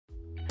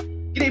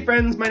Hey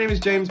friends, my name is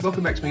James.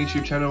 Welcome back to my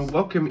YouTube channel.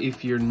 Welcome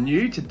if you're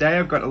new. Today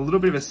I've got a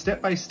little bit of a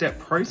step-by-step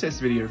process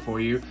video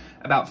for you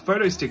about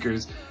photo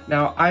stickers.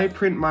 Now, I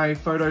print my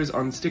photos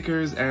on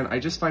stickers and I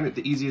just find it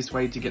the easiest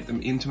way to get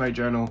them into my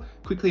journal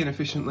quickly and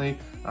efficiently,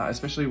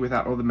 especially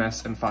without all the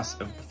mess and fuss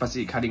of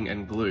fussy cutting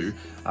and glue.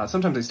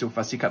 Sometimes I still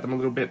fussy cut them a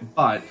little bit,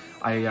 but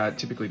I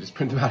typically just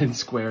print them out in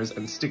squares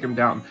and stick them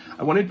down.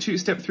 I wanted to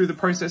step through the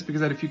process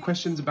because I had a few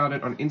questions about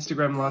it on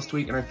Instagram last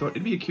week and I thought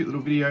it'd be a cute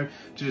little video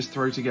to just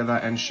throw together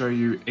and show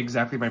you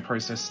exactly my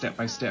process step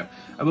by step.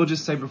 I will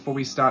just say before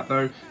we start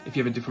though, if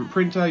you have a different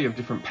printer, you have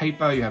different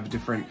paper, you have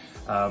different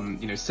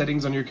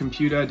settings on your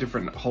computer,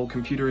 different whole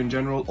computer in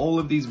general, all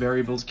of these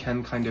variables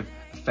can kind of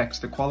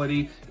affect the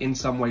quality in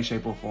some way,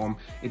 shape or form.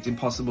 It's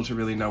impossible to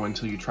really know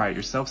until you try it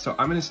yourself. So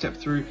I'm going to step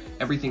through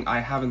everything I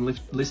have and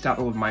list out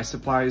all of my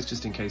supplies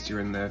just in case you're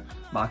in the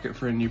market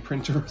for a new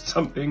printer or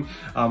something.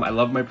 I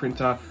love my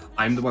printer.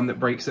 I'm the one that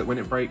breaks it when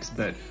it breaks,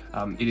 but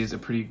it is a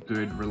pretty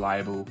good,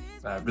 reliable,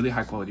 really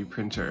high quality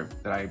printer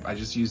that I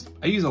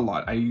use a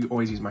lot. I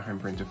always use my home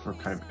printer for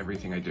kind of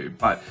everything I do.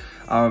 But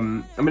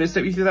I'm going to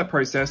step you through that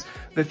process.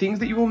 The things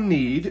that you will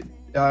need,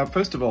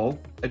 first of all,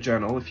 a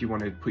journal if you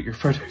want to put your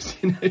photos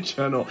in a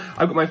journal.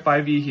 I've got my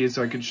 5-year here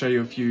so I could show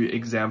you a few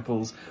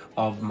examples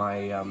of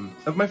my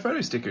photo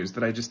stickers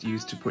that I just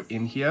used to put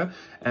in here.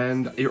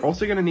 And you're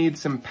also going to need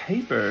some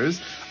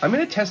papers. I'm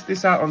going to test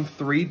this out on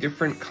 3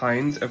 different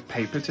kinds of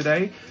paper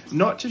today,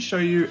 not to show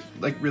you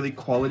like really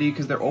quality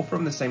because they're all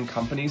from the same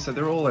company, so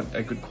they're all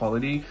a good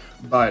quality,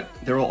 but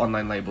they're all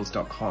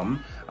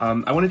onlinelabels.com.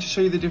 I wanted to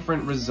show you the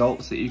different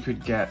results that you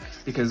could get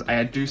because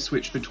I do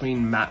switch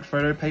between matte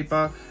photo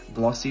paper,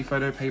 glossy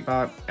photo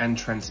paper, and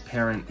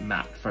transparent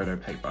matte photo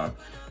paper.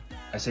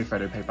 I say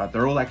photo paper,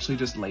 they're all actually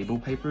just label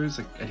papers,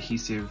 like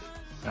adhesive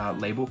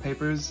label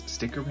papers,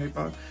 sticker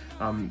paper.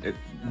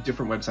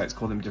 Different websites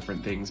call them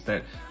different things,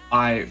 but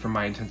I, for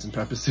my intents and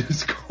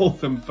purposes, call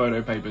them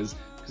photo papers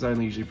because I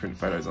only usually print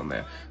photos on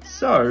there.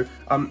 So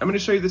I'm going to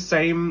show you the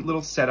same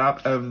little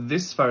setup of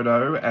this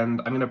photo,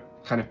 and I'm going to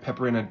kind of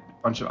pepper in a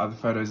bunch of other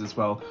photos as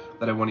well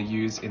that I want to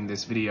use in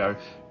this video.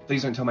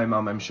 Please don't tell my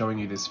mum I'm showing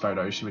you this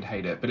photo, she would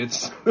hate it, but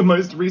it's the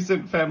most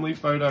recent family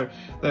photo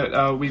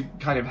that we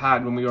kind of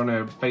had when we were on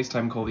a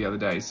FaceTime call the other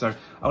day. So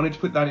I wanted to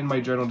put that in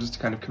my journal just to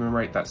kind of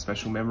commemorate that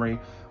special memory.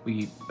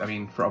 I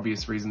mean, for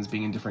obvious reasons,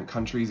 being in different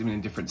countries, even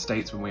in different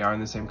states when we are in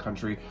the same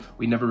country,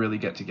 we never really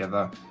get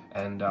together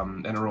and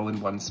are all in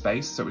one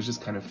space, so it was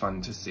just kind of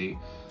fun to see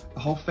the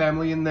whole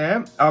family in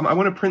there. I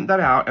want to print that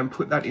out and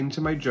put that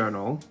into my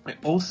journal. I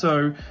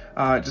also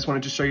just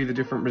wanted to show you the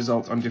different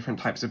results on different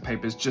types of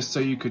papers just so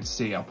you could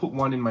see. I'll put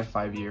one in my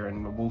 5-year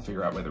and we'll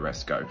figure out where the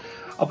rest go.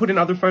 I'll put in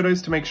other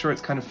photos to make sure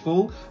it's kind of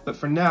full, but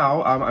for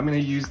now I'm going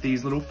to use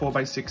these little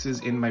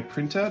 4x6s in my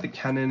printer, the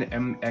Canon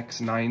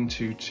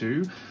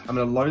MX922. I'm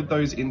going to load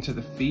those into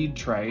the feed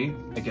tray.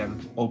 Again,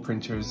 all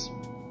printers,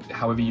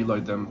 however you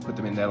load them, put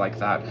them in there like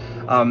that.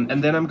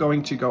 And then I'm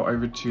going to go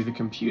over to the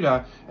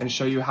computer and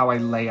show you how I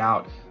lay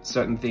out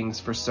certain things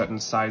for certain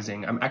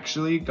sizing. I'm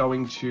actually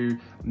going to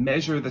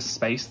measure the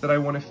space that I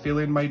want to fill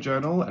in my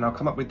journal, and I'll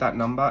come up with that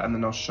number and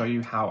then I'll show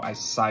you how I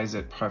size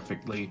it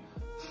perfectly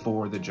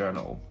for the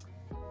journal.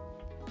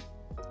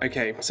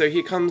 Okay, so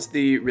here comes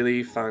the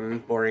really fun,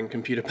 boring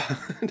computer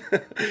part.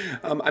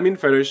 I'm in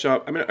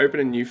Photoshop. I'm going to open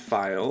a new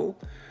file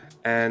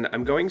and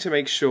I'm going to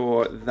make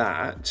sure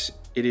that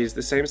it is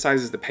the same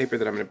size as the paper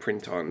that I'm going to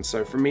print on.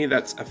 So for me,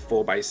 that's a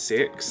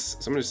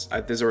 4x6. So I'm just,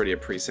 there's already a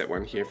preset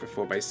one here for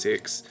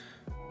 4x6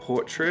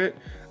 portrait.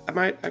 I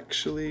might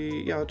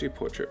actually, yeah, I'll do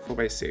portrait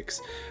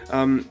 4x6.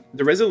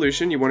 The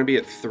resolution, you want to be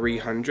at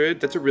 300.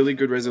 That's a really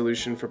good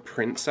resolution for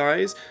print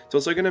size. It's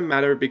also going to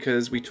matter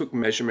because we took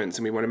measurements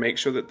and we want to make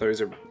sure that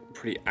those are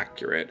pretty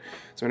accurate.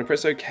 So I'm going to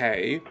press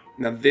OK.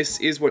 Now this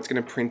is what's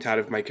going to print out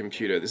of my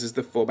computer. This is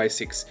the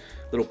 4x6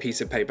 little piece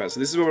of paper. So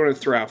this is what we're going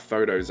to throw our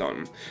photos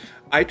on.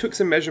 I took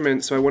some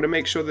measurements, so I want to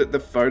make sure that the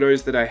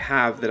photos that I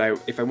have,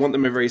 if I want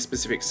them a very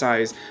specific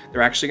size,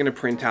 they're actually going to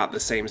print out the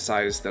same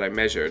size that I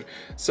measured.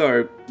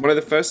 So one of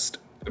the first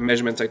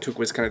measurements I took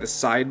was kind of the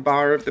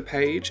sidebar of the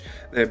page,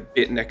 the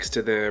bit next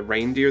to the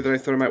reindeer that I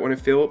thought I might want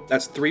to fill.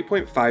 That's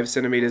 3.5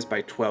 centimeters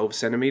by 12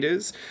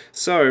 centimeters.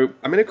 So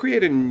I'm going to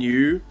create a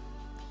new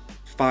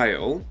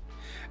file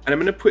and I'm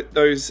going to put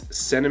those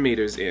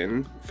centimeters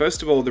in.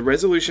 First of all, the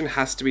resolution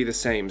has to be the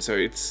same, so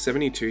it's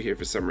 72 here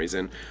for some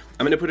reason.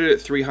 I'm going to put it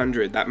at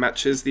 300. That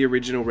matches the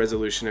original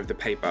resolution of the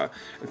paper.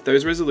 If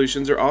those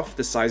resolutions are off,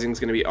 the sizing is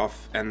going to be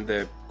off and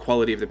the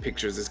quality of the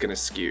pictures is going to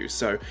skew.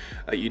 So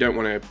you don't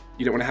want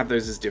to have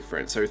those as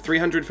different. So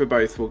 300 for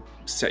both will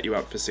set you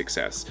up for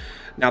success.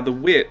 Now the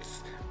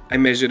width, I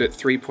measured at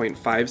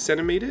 3.5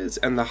 centimeters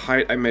and the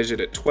height I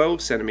measured at 12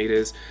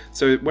 centimeters.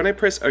 So when I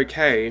press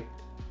OK,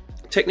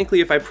 technically,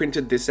 if I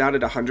printed this out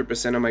at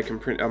 100%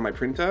 on my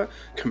printer,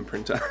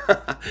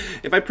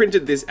 if I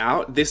printed this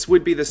out, this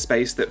would be the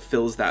space that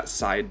fills that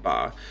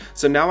sidebar.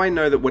 So now I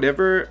know that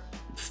whatever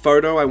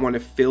photo I want to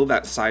fill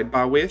that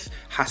sidebar with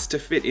has to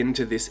fit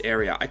into this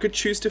area. I could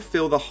choose to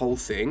fill the whole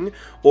thing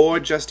or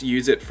just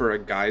use it for a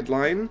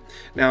guideline.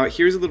 Now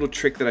here's a little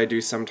trick that I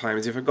do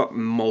sometimes if I've got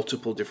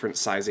multiple different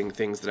sizing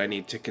things that I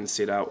need to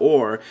consider,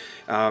 or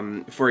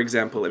for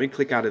example, let me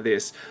click out of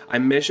this. I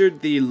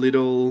measured the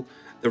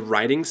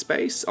writing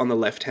space on the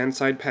left hand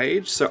side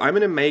page, so I'm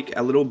going to make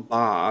a little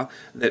bar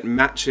that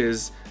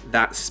matches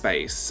that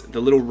space, the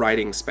little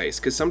writing space,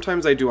 because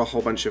sometimes I do a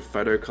whole bunch of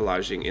photo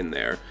collaging in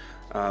there.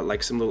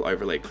 Like some little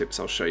overlay clips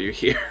I'll show you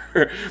here.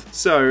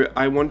 So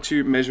I want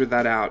to measure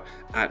that out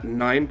at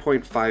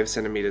 9.5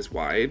 centimeters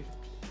wide.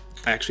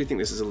 I actually think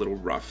this is a little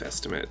rough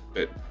estimate,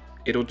 but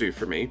it'll do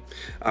for me.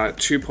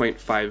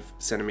 2.5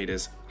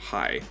 centimeters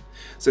high.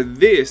 So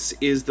this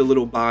is the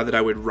little bar that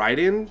I would write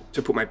in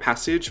to put my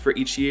passage for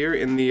each year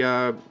in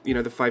the, you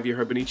know, the 5-year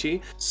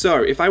Hobonichi.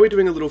 So if I were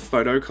doing a little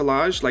photo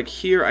collage, like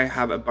here I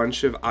have a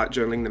bunch of Art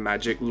Journaling the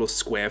Magic little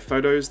square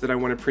photos that I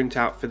want to print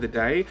out for the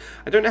day.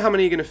 I don't know how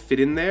many are going to fit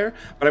in there,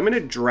 but I'm going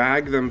to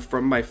drag them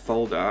from my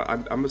folder.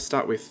 I'm going to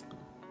start with,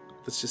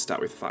 let's just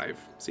start with 5,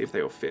 see if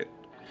they all fit.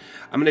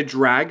 I'm going to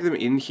drag them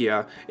in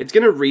here. It's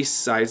going to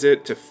resize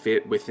it to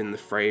fit within the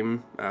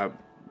frame,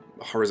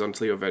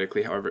 horizontally or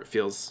vertically, however it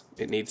feels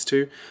it needs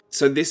to.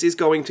 So this is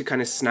going to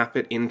kind of snap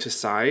it into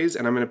size,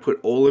 and I'm going to put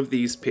all of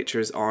these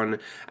pictures on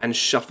and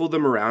shuffle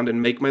them around and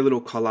make my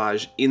little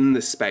collage in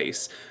the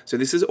space. So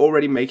this is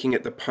already making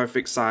it the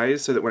perfect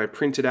size so that when I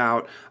print it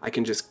out, I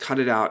can just cut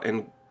it out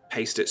and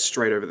paste it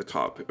straight over the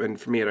top.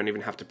 And for me, I don't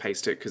even have to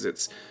paste it because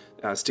it's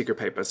sticker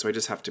paper, so I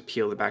just have to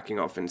peel the backing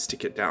off and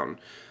stick it down.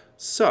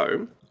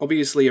 So,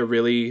 obviously a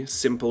really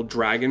simple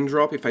drag and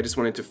drop if I just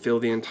wanted to fill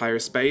the entire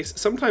space.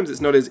 Sometimes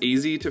it's not as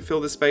easy to fill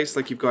the space,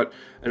 like you've got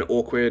an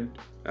awkward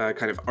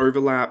kind of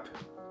overlap.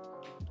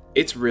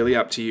 It's really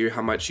up to you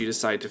how much you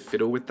decide to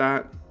fiddle with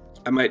that.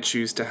 I might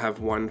choose to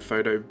have one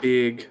photo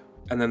big,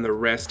 and then the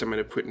rest I'm going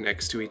to put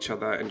next to each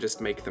other and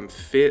just make them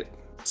fit.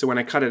 So when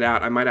I cut it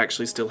out, I might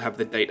actually still have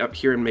the date up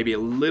here and maybe a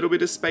little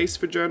bit of space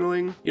for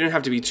journaling. You don't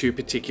have to be too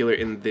particular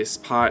in this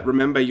part.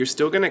 Remember, you're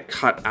still going to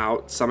cut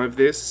out some of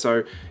this,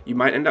 so you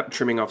might end up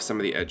trimming off some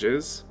of the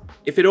edges.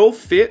 If it all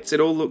fits, it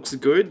all looks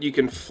good, you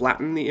can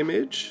flatten the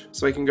image.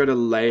 So I can go to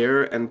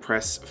Layer and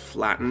press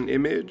Flatten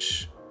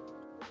Image.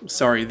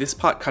 Sorry, this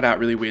part cut out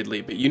really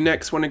weirdly, but you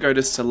next want to go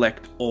to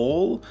Select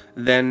All,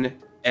 then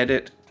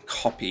Edit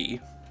Copy.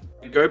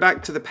 Go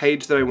back to the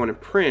page that I want to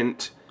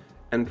print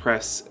and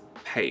press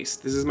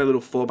Paste. This is my little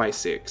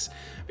 4x6.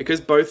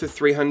 Because both are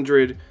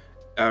 300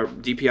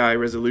 DPI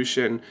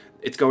resolution,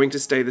 it's going to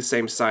stay the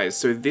same size.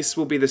 So this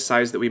will be the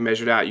size that we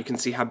measured out. You can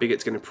see how big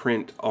it's going to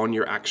print on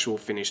your actual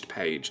finished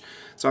page.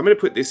 So I'm going to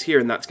put this here,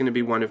 and that's going to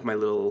be one of my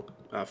little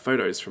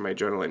photos for my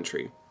journal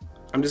entry.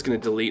 I'm just going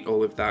to delete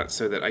all of that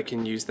so that I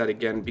can use that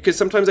again, because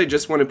sometimes I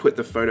just want to put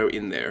the photo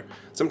in there.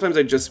 Sometimes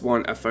I just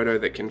want a photo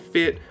that can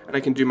fit and I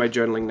can do my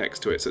journaling next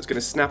to it. So it's going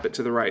to snap it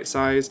to the right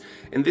size.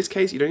 In this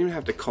case, you don't even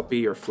have to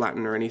copy or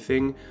flatten or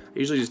anything. I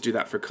usually just do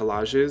that for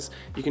collages.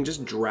 You can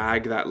just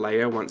drag that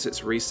layer once it's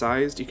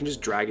resized. You can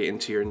just drag it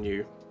into your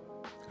new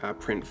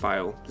print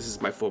file. This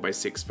is my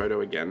 4x6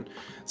 photo again.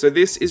 So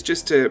this is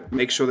just to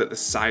make sure that the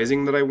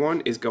sizing that I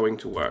want is going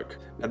to work.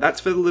 Now that's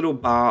for the little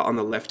bar on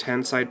the left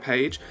hand side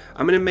page.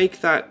 I'm going to make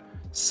that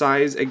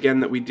size again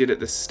that we did at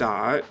the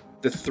start,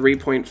 the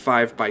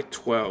 3.5 by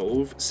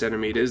 12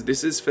 centimeters.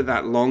 This is for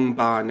that long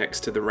bar next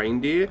to the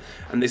reindeer,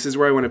 and this is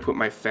where I want to put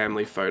my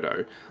family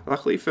photo.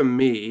 Luckily for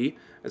me,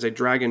 as I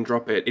drag and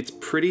drop it, it's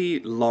pretty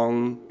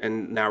long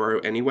and narrow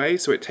anyway,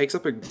 so it takes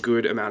up a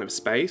good amount of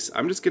space.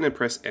 I'm just going to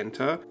press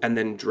enter and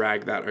then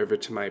drag that over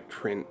to my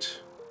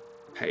print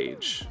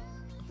page.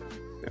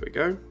 There we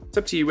go. It's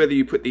up to you whether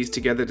you put these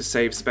together to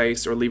save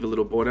space or leave a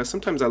little border.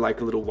 Sometimes I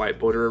like a little white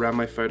border around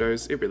my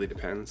photos. It really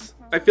depends.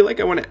 I feel like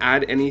I want to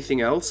add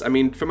anything else. I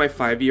mean, for my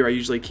 5-year, I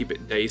usually keep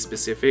it day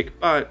specific,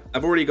 but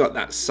I've already got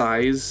that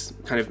size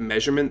kind of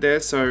measurement there.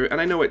 So,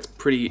 and I know it's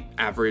pretty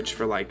average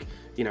for like,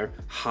 you know,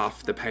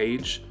 half the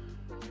page.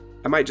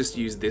 I might just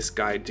use this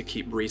guide to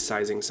keep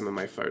resizing some of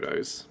my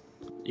photos.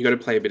 You got to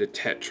play a bit of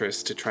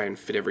Tetris to try and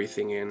fit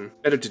everything in.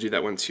 Better to do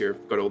that once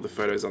you've got all the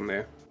photos on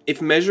there. If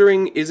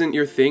measuring isn't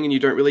your thing and you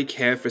don't really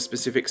care for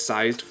specific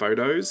sized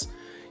photos,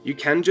 you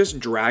can just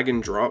drag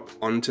and drop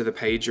onto the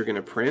page you're going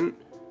to print.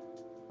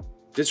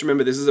 Just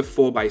remember, this is a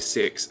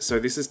 4x6, so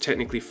this is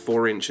technically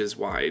 4 inches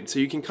wide. So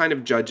you can kind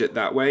of judge it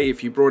that way.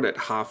 If you brought it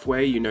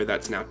halfway, you know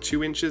that's now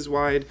 2 inches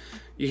wide.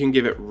 You can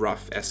give it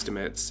rough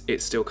estimates.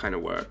 It still kind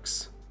of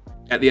works.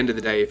 At the end of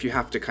the day, if you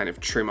have to kind of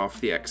trim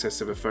off the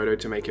excess of a photo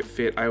to make it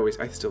fit,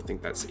 I still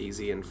think that's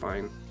easy and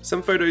fine.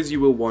 Some photos you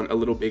will want a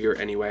little bigger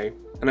anyway,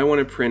 and I want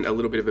to print a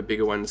little bit of a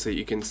bigger one so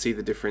you can see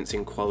the difference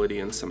in quality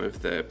on some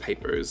of the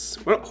papers.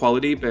 Well, not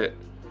quality, but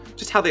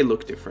just how they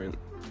look different.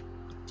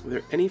 Are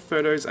there any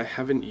photos I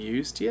haven't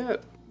used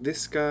yet?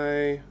 This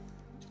guy,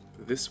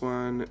 this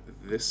one,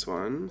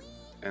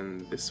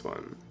 and this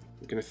one.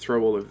 I'm going to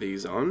throw all of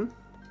these on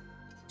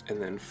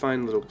and then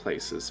find little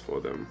places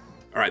for them.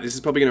 Alright, this is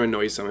probably going to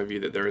annoy some of you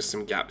that there are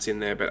some gaps in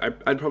there, but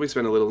I'd probably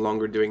spend a little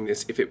longer doing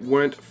this if it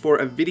weren't for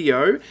a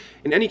video.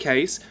 In any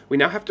case, we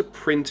now have to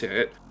print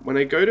it. When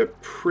I go to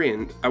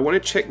print, I want to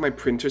check my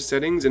printer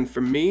settings, and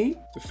for me,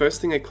 the first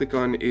thing I click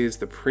on is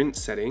the print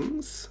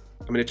settings.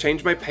 I'm going to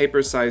change my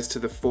paper size to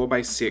the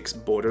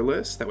 4x6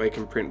 borderless, that way I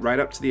can print right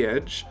up to the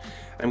edge.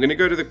 I'm going to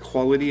go to the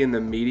quality and the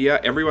media.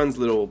 Everyone's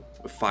little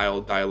file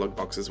dialog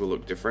boxes will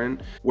look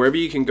different. Wherever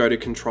you can go to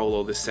control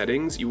all the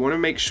settings, you want to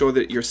make sure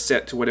that you're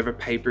set to whatever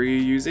paper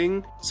you're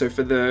using. So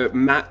for the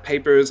matte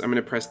papers, I'm going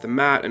to press the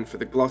matte, and for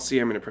the glossy,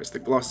 I'm going to press the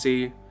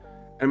glossy. And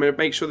I'm going to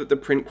make sure that the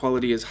print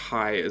quality is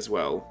high as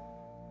well.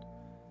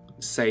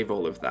 Save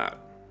all of that.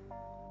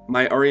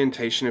 My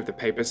orientation of the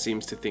paper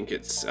seems to think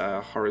it's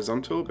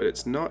horizontal, but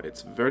it's not,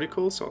 it's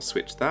vertical, so I'll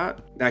switch that.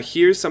 Now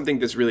here's something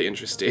that's really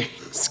interesting.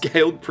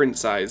 Scaled print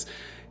size.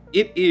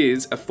 It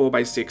is a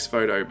 4x6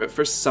 photo, but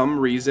for some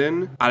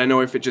reason, I don't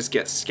know if it just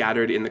gets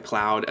scattered in the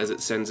cloud as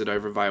it sends it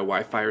over via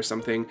Wi-Fi or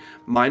something,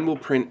 mine will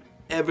print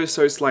ever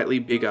so slightly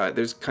bigger.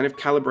 There's kind of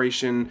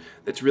calibration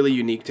that's really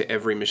unique to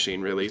every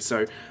machine, really.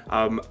 So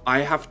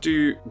I have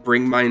to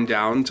bring mine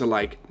down to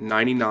like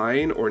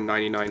 99 or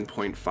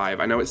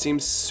 99.5. I know it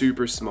seems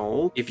super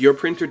small. If your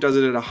printer does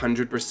it at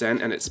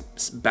 100% and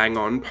it's bang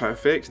on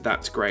perfect,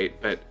 that's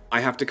great, but I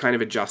have to kind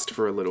of adjust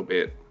for a little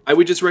bit. I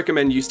would just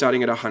recommend you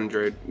starting at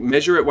 100.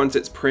 Measure it once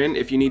it's print.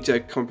 If you need to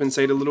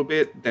compensate a little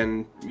bit,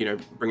 then, you know,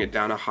 bring it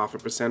down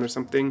 0.5% or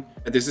something.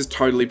 But this is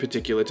totally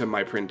particular to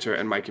my printer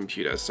and my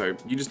computer, so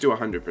you just do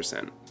 100%.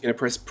 I'm gonna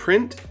press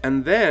print,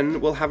 and then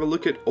we'll have a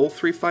look at all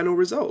 3 final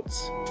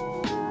results.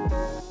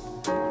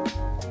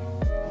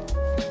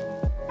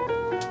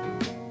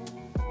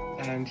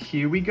 And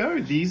here we go.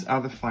 These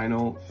are the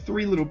final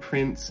 3 little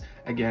prints.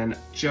 Again,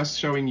 just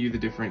showing you the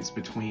difference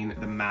between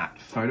the matte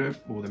photo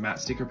or the matte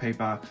sticker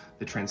paper,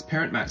 the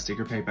transparent matte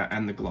sticker paper,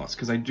 and the gloss,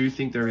 because I do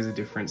think there is a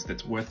difference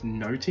that's worth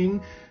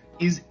noting.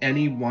 Is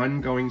any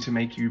one going to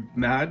make you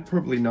mad?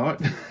 Probably not.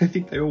 I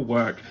think they all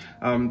work,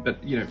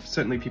 but you know,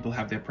 certainly people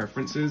have their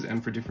preferences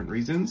and for different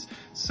reasons.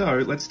 So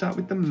let's start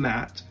with the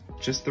matte,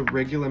 just the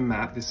regular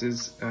matte. This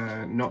is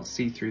not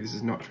see-through, this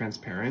is not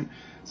transparent.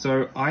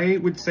 So I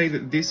would say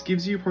that this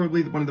gives you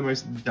probably one of the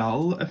most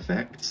dull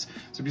effects.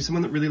 So if you're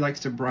someone that really likes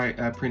to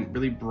print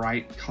really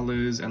bright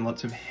colors and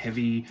lots of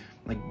heavy,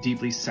 like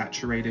deeply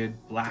saturated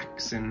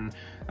blacks and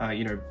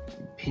you know,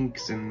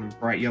 pinks and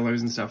bright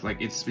yellows and stuff,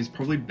 like it's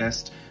probably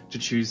best to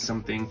choose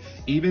something.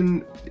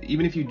 Even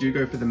if you do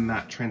go for the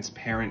matte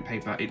transparent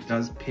paper, it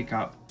does pick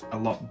up a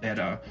lot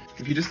better.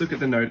 If you just look at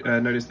the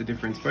notice the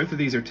difference. Both of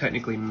these are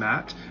technically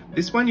matte.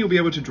 This one you'll be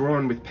able to draw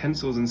on with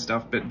pencils and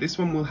stuff, but this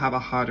one will have a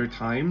harder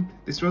time.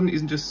 This one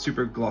isn't just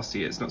super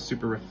glossy, it's not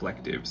super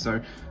reflective,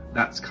 so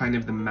that's kind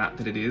of the matte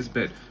that it is.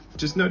 But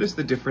just notice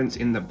the difference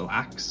in the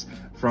blacks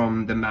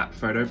from the matte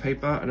photo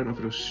paper. I don't know if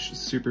it'll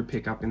super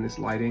pick up in this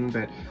lighting,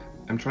 but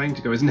I'm trying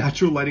to go as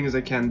natural lighting as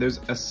I can. There's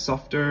a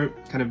softer,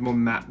 kind of more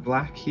matte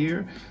black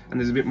here, and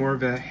there's a bit more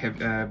of a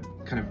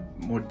kind of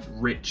more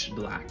rich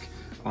black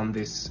on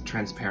this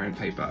transparent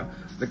paper.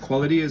 The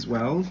quality as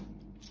well,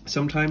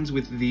 sometimes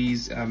with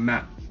these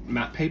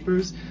matte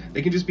papers,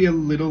 they can just be a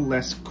little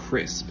less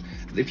crisp.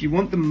 If you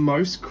want the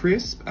most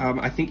crisp,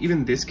 I think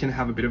even this can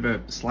have a bit of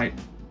a slight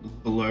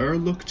blur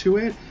look to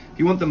it. If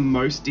you want the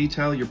most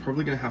detail, you're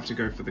probably going to have to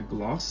go for the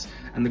gloss,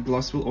 and the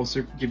gloss will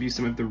also give you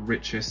some of the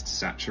richest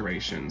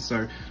saturation.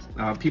 So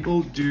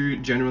people do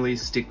generally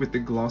stick with the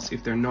gloss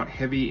if they're not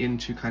heavy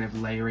into kind of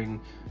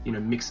layering, you know,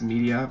 mixed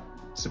media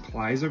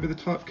supplies over the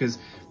top, because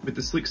with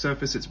the slick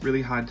surface it's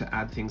really hard to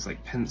add things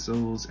like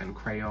pencils and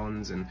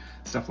crayons and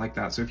stuff like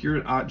that. So if you're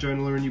an art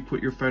journaler and you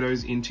put your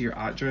photos into your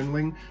art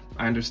journaling,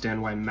 I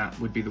understand why matte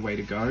would be the way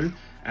to go.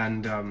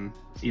 And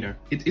you know,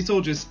 it's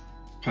all just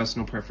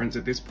personal preference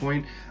at this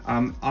point.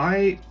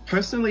 I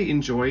personally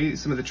enjoy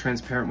some of the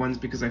transparent ones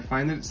because I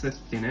find that it's the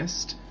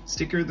thinnest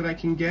sticker that I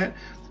can get,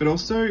 but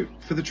also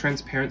for the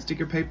transparent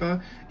sticker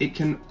paper, it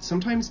can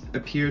sometimes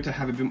appear to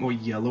have a bit more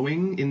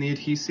yellowing in the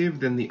adhesive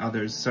than the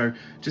others, so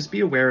just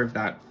be aware of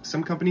that.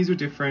 Some companies are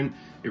different,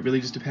 it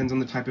really just depends on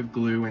the type of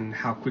glue and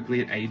how quickly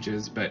it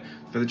ages, but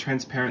for the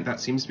transparent that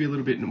seems to be a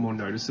little bit more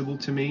noticeable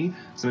to me,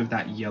 some of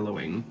that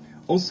yellowing.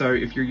 Also,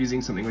 if you're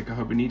using something like a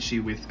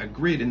Hobonichi with a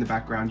grid in the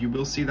background, you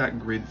will see that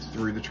grid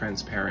through the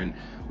transparent,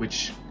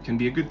 which can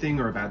be a good thing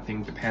or a bad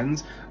thing,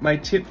 depends. My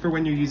tip for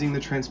when you're using the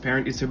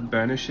transparent is to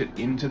burnish it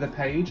into the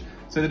page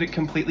so that it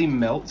completely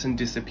melts and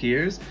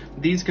disappears.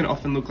 These can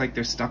often look like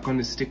they're stuck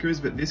onto stickers,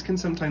 but this can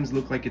sometimes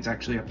look like it's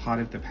actually a part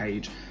of the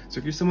page. So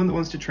if you're someone that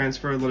wants to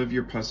transfer a lot of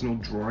your personal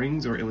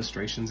drawings or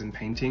illustrations and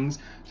paintings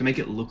to make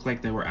it look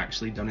like they were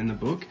actually done in the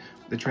book,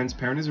 the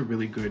transparent is a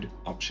really good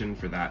option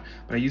for that.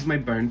 But I use my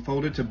bone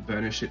folder to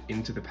burnish it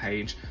into the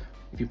page.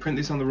 If you print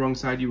this on the wrong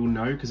side, you will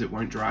know because it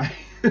won't dry.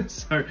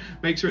 So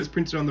make sure it's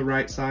printed on the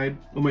right side.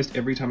 Almost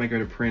every time I go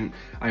to print,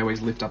 I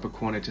always lift up a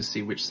corner to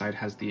see which side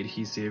has the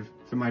adhesive.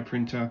 For my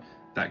printer,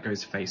 that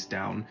goes face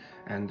down,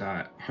 and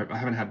I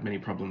haven't had many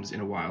problems in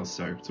a while,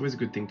 so it's always a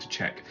good thing to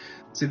check.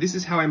 So this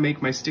is how I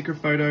make my sticker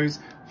photos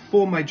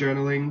for my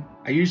journaling.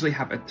 I usually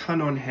have a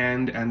ton on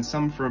hand, and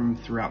some from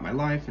throughout my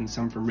life and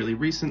some from really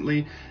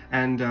recently,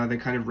 and they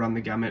kind of run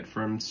the gamut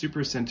from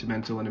super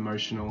sentimental and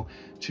emotional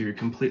to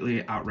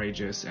completely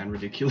outrageous and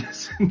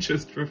ridiculous. And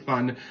just for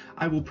fun,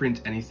 I will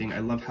print anything. I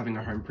love having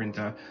a home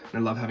printer, and I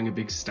love having a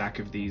big stack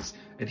of these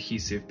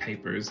adhesive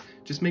papers.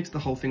 Just makes the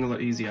whole thing a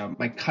lot easier.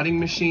 My cutting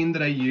machine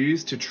that I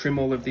use to trim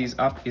all of these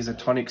up is a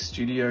Tonic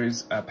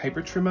Studios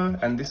paper trimmer,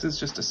 and this is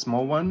just a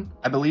small one.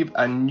 I believe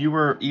a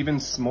newer, even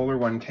smaller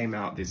one came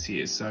out this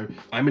year, so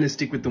I'm gonna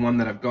stick with the one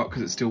that I've got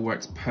because it still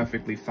works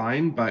perfectly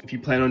fine. But if you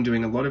plan on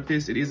doing a lot of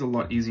this, it is a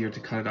lot easier to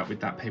cut it up with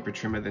that paper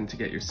trimmer than to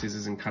get your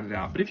scissors and cut it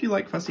out. But if you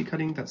like fussy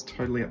cutting, that's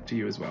totally up to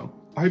you as well.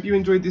 I hope you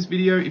enjoyed this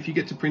video. If you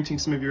get to printing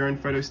some of your own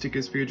photo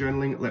stickers for your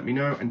journaling, let me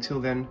know. Until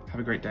then, have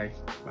a great day.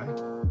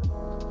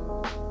 Bye.